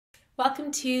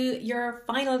Welcome to your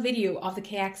final video of the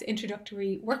KX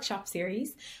Introductory Workshop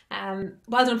Series.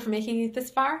 Well done for making it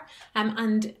this far.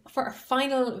 And for our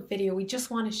final video, we just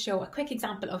want to show a quick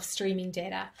example of streaming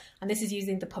data. And this is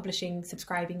using the publishing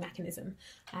subscribing mechanism.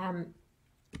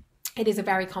 It is a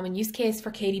very common use case for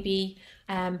KDB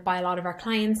by a lot of our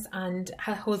clients and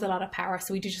holds a lot of power.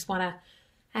 So we do just want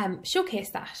to showcase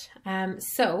that.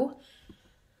 So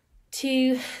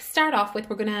to start off with,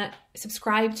 we're going to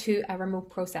subscribe to a remote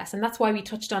process, and that's why we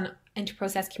touched on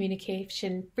inter-process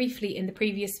communication briefly in the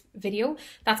previous video.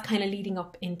 That's kind of leading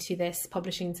up into this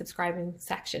publishing and subscribing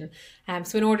section.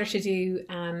 So in order to do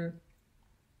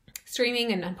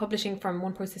streaming and publishing from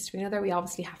one process to another, we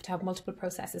obviously have to have multiple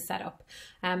processes set up.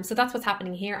 So that's what's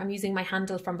happening here. I'm using my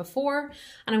handle from before,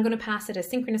 and I'm going to pass it a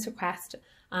synchronous request,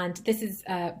 and this is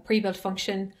a pre-built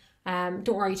function.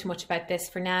 Don't worry too much about this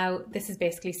for now. This is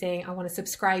basically saying I want to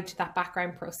subscribe to that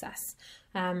background process.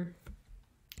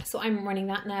 So I'm running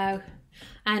that now,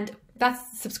 and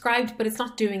that's subscribed, but it's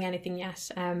not doing anything yet.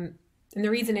 And the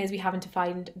reason is we haven't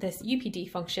defined this UPD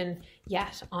function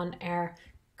yet on our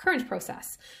current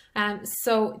process.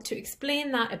 So to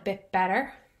explain that a bit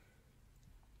better,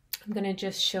 I'm going to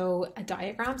just show a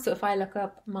diagram. So if I look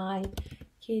up my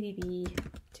KDB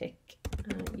tick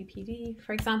UPD,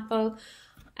 for example,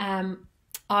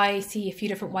 I see a few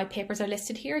different white papers are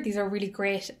listed here. These are really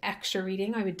great extra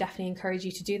reading. I would definitely encourage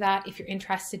you to do that if you're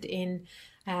interested in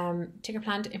ticker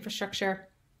plant infrastructure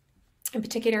in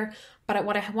particular. But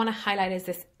what I want to highlight is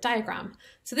this diagram.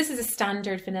 So this is a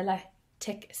standard vanilla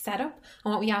tick setup,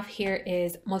 and what we have here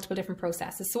is multiple different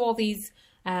processes. So all these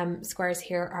squares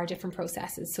here are different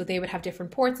processes, so they would have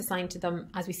different ports assigned to them,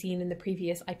 as we've seen in the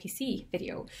previous IPC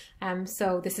video.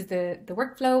 So this is the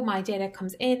workflow. My data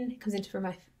comes into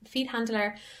my feed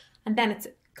handler, and then it's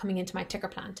coming into my ticker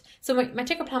plant. So my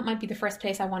ticker plant might be the first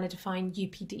place I want to define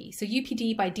UPD. So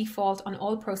UPD by default on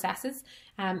all processes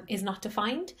is not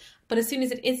defined, but as soon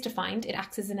as it is defined, it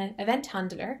acts as an event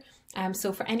handler.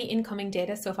 So for any incoming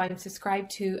data, so if I'm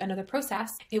subscribed to another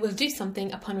process, it will do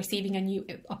something upon receiving a new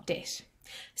update.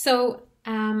 So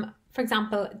for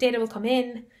example, data will come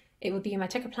in, it will be in my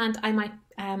ticker plant. I might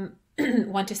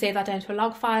want to save that down to a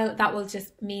log file. That will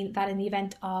just mean that in the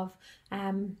event of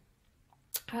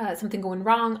something going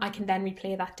wrong, I can then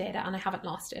replay that data and I haven't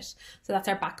lost it. So that's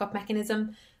our backup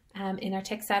mechanism in our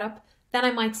tick setup. Then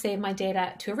I might save my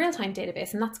data to a real-time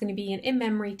database, and that's going to be an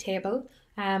in-memory table.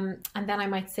 And then I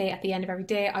might say at the end of every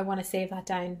day, I want to save that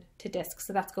down to disk.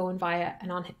 So that's going via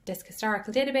an on-disk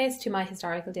historical database to my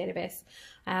historical database.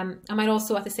 I might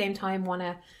also at the same time want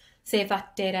to save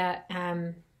that data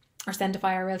or send it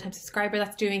via a real-time subscriber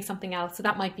that's doing something else. So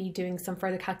that might be doing some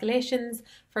further calculations,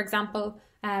 for example.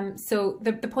 So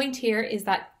the point here is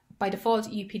that by default,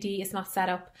 UPD is not set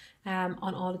up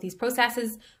on all of these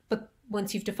processes. But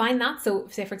once you've defined that, so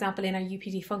say for example, in our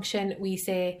UPD function, we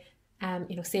say,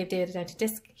 save data down to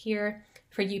disk here.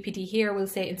 For UPD here, we'll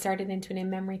say insert it into an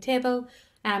in-memory table.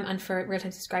 And for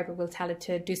real-time subscriber, we'll tell it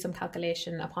to do some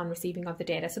calculation upon receiving of the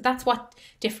data. So that's what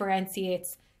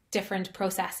differentiates different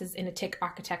processes in a tick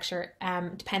architecture,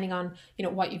 depending on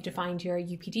what you've defined your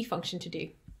UPD function to do.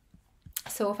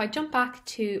 So if I jump back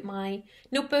to my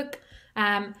notebook,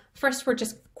 first we're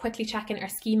just quickly checking our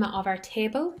schema of our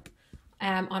table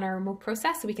on our remote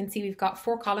process. So we can see we've got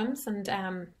 4 columns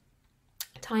and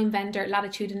time, vendor,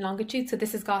 latitude and longitude. So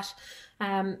this has got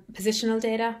positional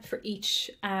data for each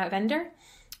vendor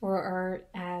or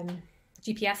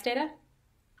GPS data.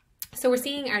 So we're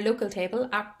seeing our local table,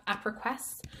 app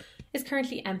requests, is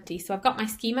currently empty. So I've got my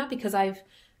schema because I've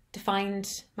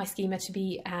defined my schema to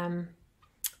be,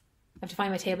 I've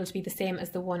defined my table to be the same as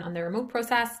the one on the remote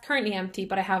process. Currently empty,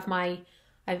 but I have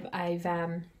I've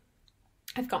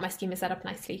got my schema set up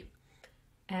nicely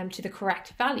to the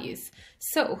correct values.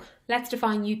 So let's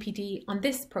define UPD on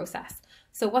this process.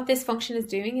 So what this function is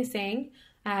doing is saying,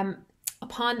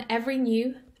 upon every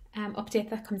new update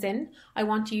that comes in, I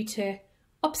want you to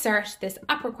upsert this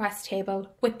app request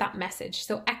table with that message.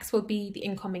 So X will be the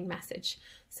incoming message.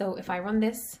 So if I run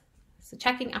this, so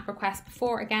checking app request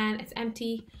before, again, it's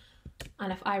empty.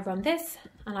 And if I run this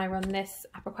and I run this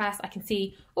app request, I can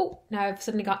see, oh, now I've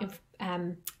suddenly got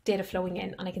data flowing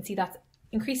in, and I can see that's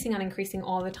increasing and increasing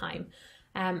all the time.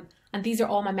 And these are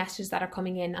all my messages that are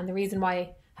coming in. And the reason how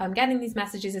I'm getting these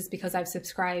messages is because I've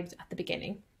subscribed at the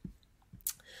beginning.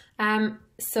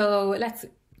 So let's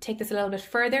take this a little bit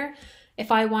further. If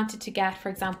I wanted to get, for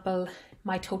example,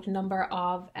 my total number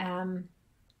of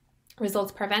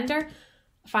results per vendor,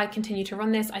 if I continue to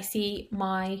run this, I see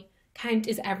my count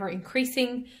is ever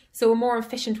increasing. So a more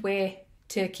efficient way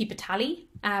to keep a tally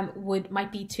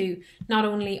might be to not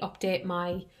only update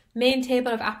my main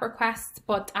table of app requests,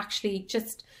 but actually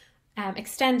just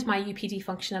extend my UPD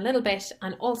function a little bit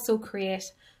and also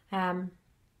create a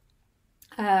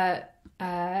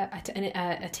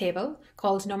table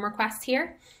called num requests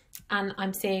here. And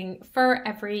I'm saying for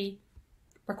every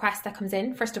request that comes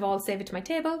in, first of all, save it to my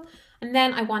table, and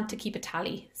then I want to keep a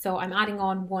tally. So I'm adding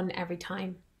on 1 every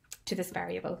time to this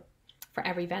variable for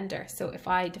every vendor. So if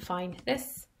I define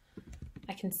this,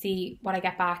 I can see what I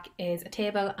get back is a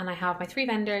table, and I have my 3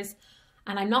 vendors,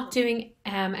 and I'm not doing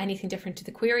anything different to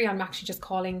the query. I'm actually just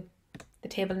calling the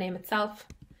table name itself,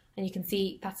 and you can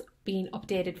see that's being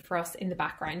updated for us in the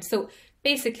background. So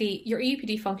basically your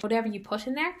UPD function, whatever you put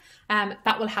in there,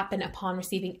 that will happen upon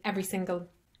receiving every single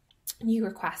new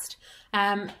request.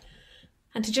 And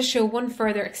to just show one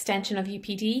further extension of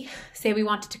UPD, say we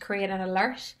wanted to create an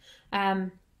alert,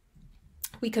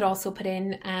 we could also put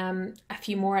in a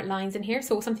few more lines in here.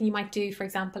 So something you might do, for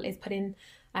example, is put in,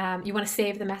 you want to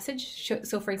save the message.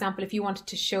 So for example, if you wanted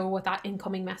to show what that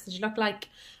incoming message looked like,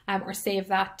 or save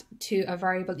that to a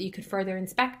variable that you could further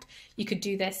inspect, you could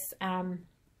do this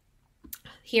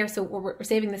here. So we're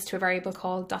saving this to a variable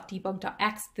called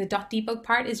 .debug.x. The .debug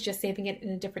part is just saving it in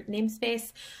a different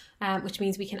namespace, which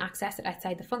means we can access it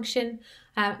outside the function.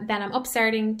 Then I'm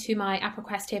upserting to my app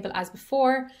request table as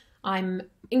before. I'm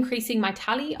increasing my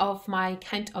tally of my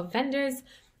count of vendors,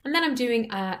 and then I'm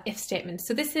doing a if statement.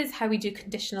 So this is how we do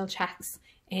conditional checks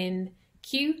in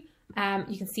Q.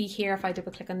 You can see here, if I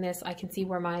double click on this, I can see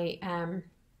where my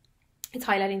it's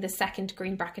highlighting the second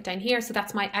green bracket down here. So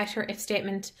that's my outer if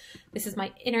statement. This is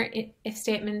my inner if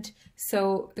statement.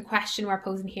 So the question we're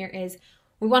posing here is,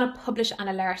 we want to publish an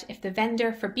alert if the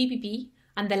vendor for BBB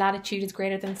and the latitude is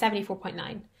greater than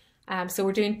 74.9. So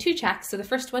we're doing 2 checks. So the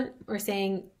first one, we're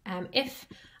saying if,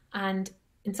 and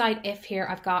inside if here,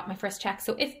 I've got my first check.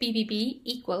 So if BBB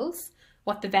equals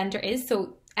what the vendor is,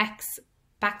 so X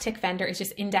backtick vendor is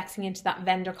just indexing into that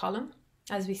vendor column,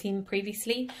 as we've seen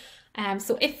previously.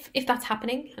 So if that's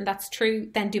happening and that's true,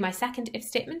 then do my second if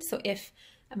statement. So if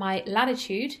my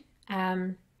latitude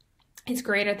is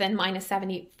greater than minus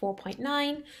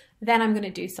 74.9, then I'm going to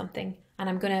do something, and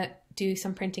I'm going to do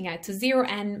some printing out. So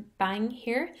 0n bang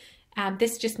here.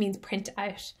 This just means print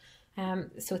out.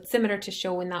 So it's similar to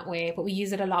show in that way, but we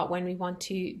use it a lot when we want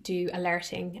to do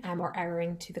alerting or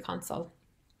erroring to the console.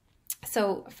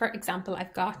 So for example,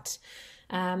 I've got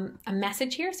a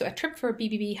message here. So a trip for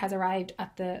BBB has arrived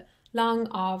at the long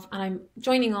of, and I'm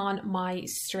joining on my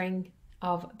string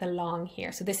of the long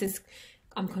here. So this is,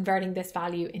 I'm converting this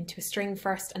value into a string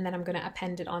first, and then I'm going to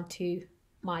append it onto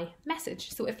my message.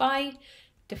 So if I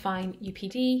define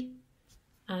UPD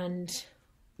and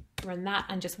run that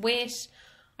and just wait,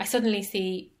 I suddenly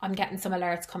see I'm getting some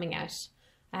alerts coming out.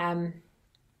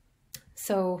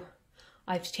 So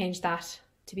I've changed that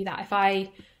to be that. If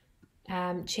I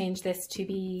change this to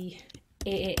be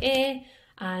AAA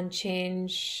and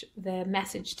change the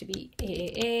message to be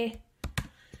AAA,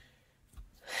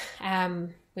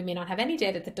 we may not have any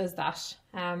data that does that,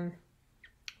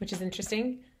 which is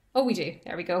interesting. Oh, we do.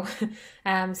 There we go.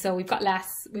 So we've got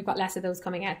less of those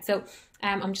coming out. So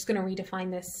I'm just going to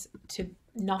redefine this to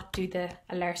not do the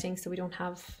alerting, so we don't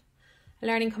have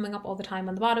alerting coming up all the time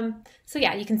on the bottom. So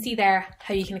yeah, you can see there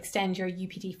how you can extend your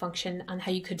UPD function and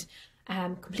how you could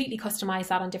completely customize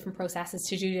that on different processes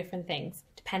to do different things,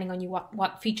 depending on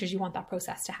what features you want that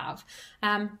process to have.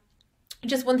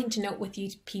 Just one thing to note with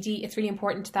UPD, it's really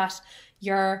important that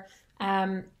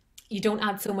you don't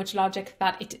add so much logic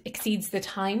that it exceeds the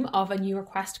time of a new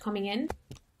request coming in.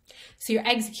 So your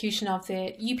execution of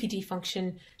the UPD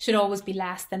function should always be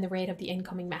less than the rate of the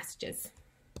incoming messages.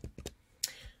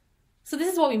 So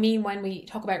this is what we mean when we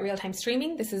talk about real-time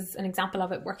streaming. This is an example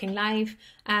of it working live.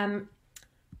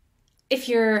 If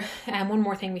you're, one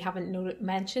more thing we haven't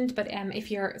mentioned, but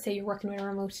if you're, say you're working with a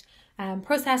remote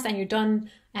process and you're done,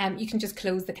 you can just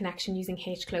close the connection using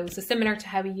hclose. So similar to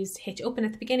how we used hopen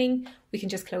at the beginning, we can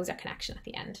just close our connection at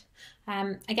the end.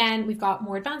 Again, we've got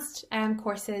more advanced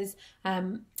courses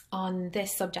on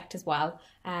this subject as well.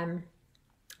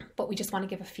 But we just want to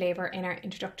give a flavour in our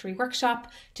introductory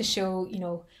workshop to show, you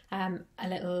know, a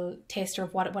little taster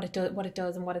of what it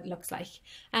does and what it looks like.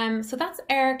 So that's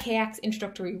our KX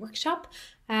introductory workshop.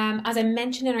 As I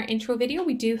mentioned in our intro video,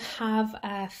 we do have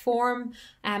a form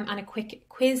and a quick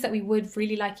quiz that we would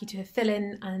really like you to fill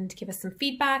in and give us some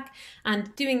feedback.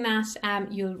 And doing that,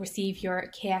 you'll receive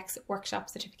your KX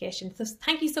workshop certification. So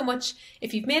thank you so much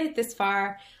if you've made it this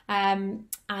far and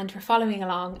for following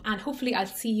along. And hopefully I'll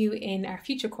see you in our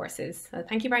future courses. So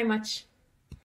thank you very much.